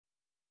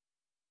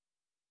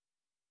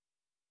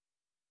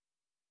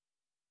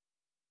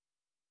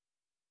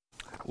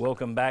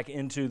Welcome back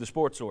into the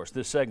Sports Source.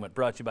 This segment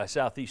brought to you by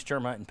Southeast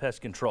Termite and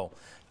Pest Control.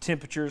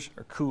 Temperatures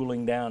are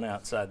cooling down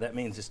outside. That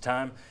means it's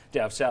time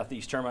to have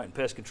Southeast Termite and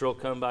Pest Control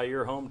come by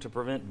your home to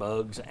prevent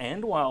bugs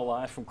and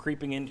wildlife from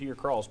creeping into your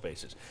crawl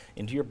spaces,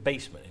 into your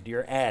basement, into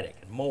your attic,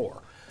 and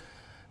more.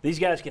 These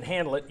guys can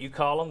handle it. You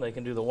call them. They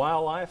can do the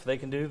wildlife. They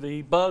can do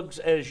the bugs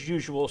as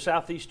usual.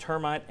 Southeast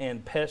Termite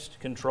and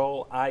Pest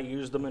Control. I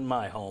use them in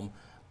my home.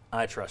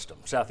 I trust them.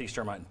 Southeast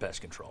Termite and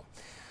Pest Control.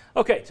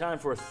 Okay, time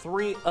for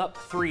 3 up,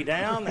 3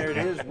 down. There it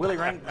is. Willie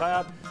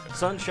Rankcloud,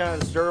 Sunshine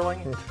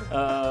Sterling.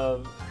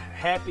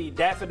 Happy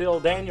Daffodil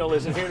Daniel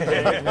isn't here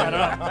today.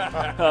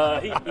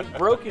 He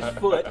broke his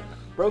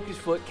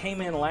foot.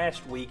 Came in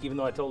last week, even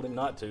though I told him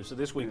not to. So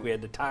this week we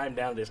had to tie him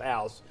down at his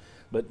house.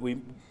 But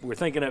we're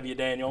thinking of you,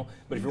 Daniel.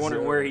 But if you're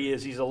wondering where he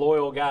is, he's a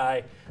loyal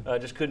guy.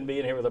 Just couldn't be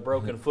in here with a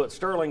broken foot.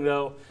 Sterling,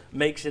 though,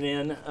 makes it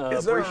in.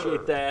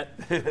 Appreciate that.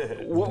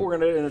 What we're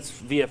going to do, and it's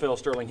VFL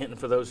Sterling Hinton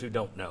for those who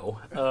don't know,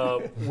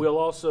 we'll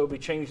also be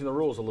changing the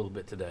rules a little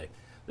bit today.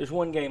 There's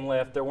one game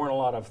left. There weren't a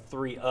lot of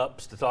 3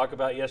 ups to talk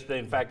about yesterday.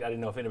 In fact, I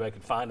didn't know if anybody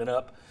could find an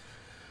up.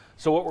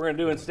 So what we're going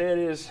to do instead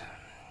is,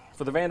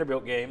 for the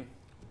Vanderbilt game,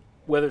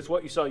 whether it's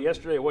what you saw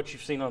yesterday or what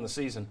you've seen on the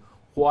season,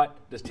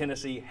 what does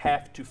Tennessee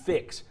have to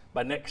fix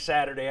by next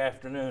Saturday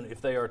afternoon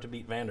if they are to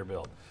beat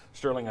Vanderbilt?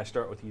 Sterling, I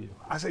start with you.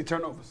 I say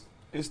turnovers.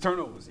 It's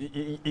turnovers.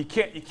 You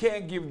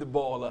can't give the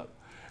ball up.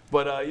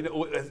 But you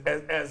know,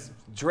 as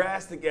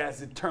drastic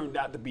as it turned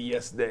out to be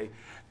yesterday,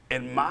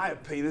 in my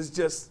opinion,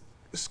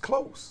 it's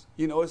close.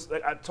 You know, it's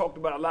like I talked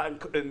about a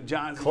lot in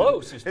John's.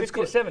 Close. It's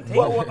 50-17.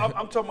 Well, I'm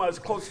talking about as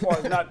close as far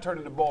as not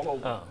turning the ball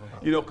over. Oh.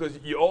 You know, because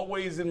you're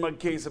always in my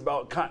case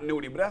about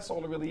continuity, but that's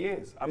all it really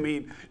is. I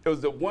mean, it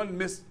was the one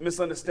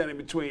misunderstanding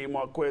between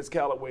Marquez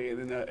Callaway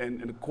and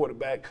the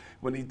quarterback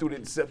when he threw the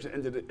interception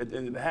at the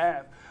end of the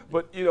half.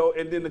 But, you know,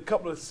 and then a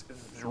couple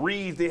of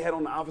reads they had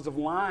on the offensive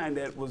line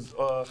that was,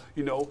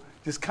 you know,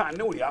 just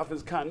continuity,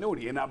 offensive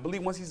continuity. And I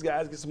believe once these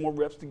guys get some more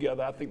reps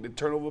together, I think the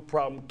turnover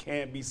problem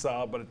can be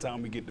solved by the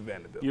time we get to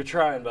Vanderbilt. You're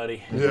trying,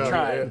 buddy. You're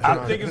trying. Yeah.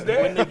 I think it's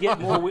there. When they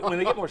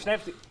get more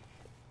snaps,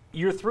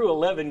 you're through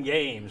 11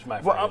 games,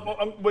 my friend.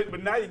 Well,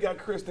 but now you got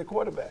Chris, the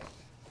quarterback.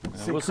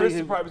 We'll Chris see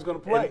is probably going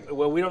to play.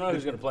 Well, we don't know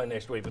who's going to play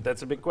next week, but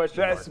that's a big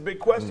question. That's a big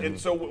question. And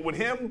so with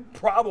him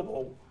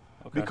probable,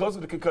 because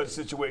of the concussion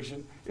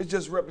situation, it's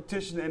just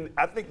repetition, and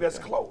I think that's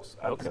close.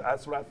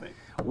 That's what I think.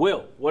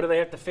 Will, what do they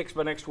have to fix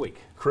by next week?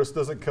 Chris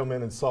doesn't come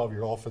in and solve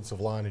your offensive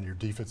line and your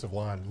defensive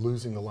line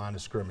losing the line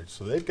of scrimmage.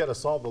 So they've got to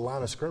solve the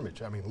line of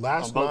scrimmage. I mean,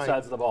 last night. On both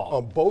sides of the ball.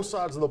 On both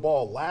sides of the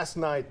ball. Last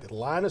night, the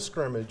line of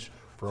scrimmage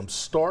from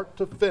start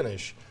to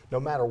finish,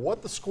 no matter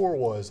what the score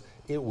was,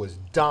 it was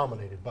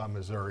dominated by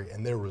Missouri,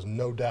 and there was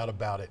no doubt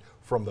about it.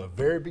 From the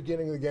very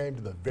beginning of the game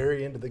to the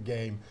very end of the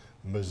game,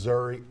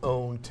 Missouri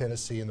owned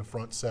Tennessee in the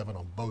front 7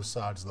 on both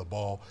sides of the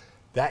ball.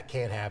 That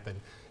can't happen.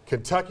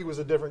 Kentucky was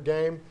a different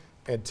game,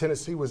 and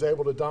Tennessee was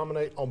able to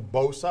dominate on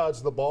both sides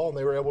of the ball, and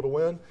they were able to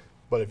win.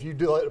 But if you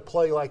do let it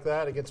play like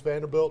that against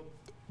Vanderbilt,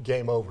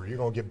 game over. You're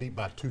going to get beat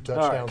by 2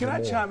 touchdowns. Right. Can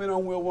I chime in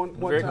on Will one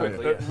very time?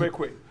 Quickly, yeah. Very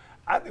quick.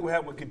 I think what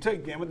happened with Kentucky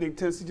game, I think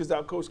Tennessee just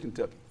outcoached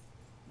Kentucky.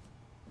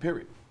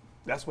 Period.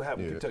 That's what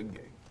happened with Kentucky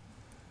game.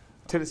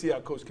 Tennessee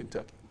outcoached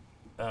Kentucky.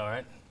 All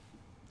right.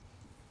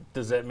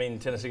 Does that mean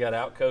Tennessee got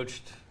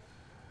outcoached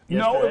yesterday?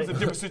 No, it was a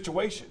different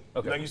situation.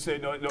 Okay. Like you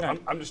said, no,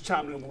 I'm just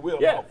chiming in with Will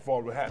Yeah.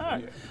 about what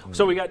happened. Right.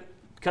 So we got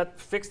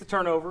fix the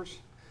turnovers.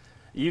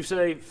 You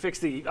say fix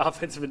the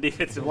offensive and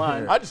defensive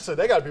line. I just said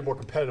they got to be more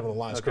competitive on the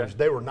line of scrimmage.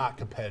 They were not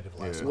competitive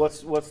last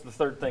night. What's the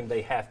third thing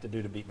they have to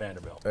do to beat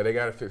Vanderbilt? They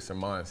got to fix their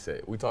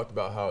mindset. We talked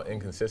about how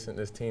inconsistent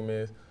this team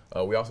is.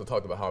 We also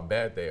talked about how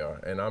bad they are.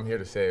 And I'm here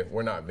to say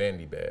we're not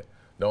Vandy bad.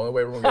 The only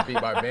way we're going to get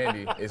beat by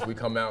Vandy is we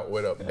come out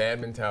with a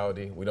bad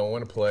mentality. We don't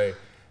want to play.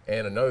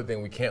 And another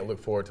thing, we can't look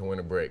forward to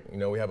winter break. You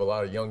know, we have a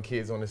lot of young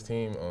kids on this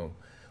team.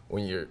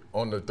 When you're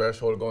on the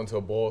threshold of going to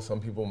a bowl, some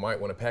people might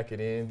want to pack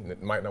it in,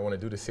 might not want to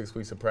do the 6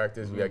 weeks of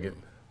practice. We got to get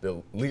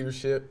the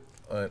leadership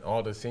and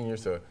all the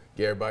seniors to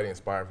get everybody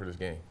inspired for this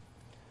game.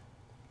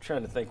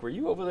 Trying to think, were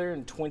you over there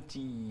in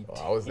 2010?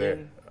 I was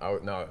there.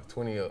 No,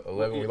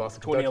 2011 we lost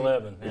to Kentucky.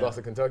 2011. We lost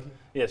to Kentucky?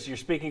 Yes, you're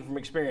speaking from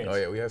experience. Oh,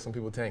 yeah, we had some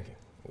people tanking.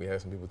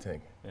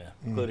 Yeah,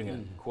 including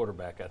a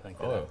quarterback, I think,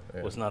 that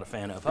I was not a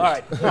fan of. All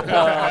right.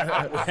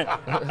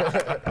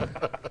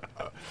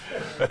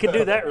 Can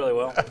do that really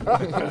well.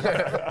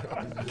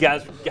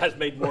 Guys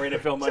made more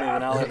NFL money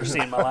than I'll ever see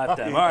in my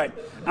lifetime. All right.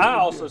 I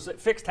also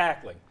said fix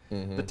tackling.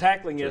 The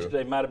tackling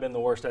yesterday might have been the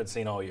worst I'd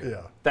seen all year.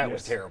 Yeah. That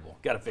was terrible.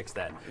 Got to fix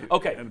that.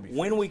 Okay,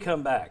 when we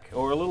come back,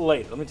 or a little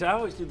later, let me tell you, I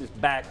always do this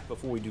back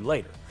before we do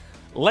later.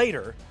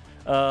 Later,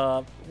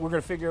 we're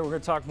going to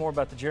talk more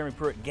about the Jeremy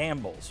Pruitt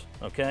gambles,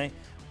 okay?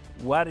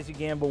 Why does he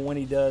gamble when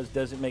he does?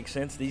 Does it make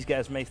sense? These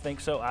guys may think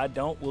so. I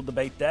don't. We'll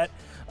debate that.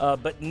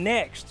 But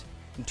next,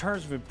 in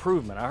terms of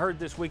improvement, I heard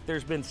this week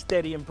there's been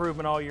steady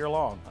improvement all year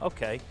long.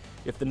 Okay,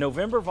 if the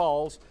November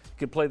Vols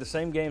could play the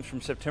same games from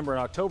September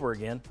and October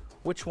again,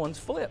 which ones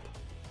flip?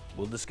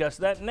 We'll discuss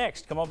that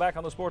next. Come on back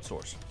on the Sports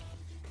Source.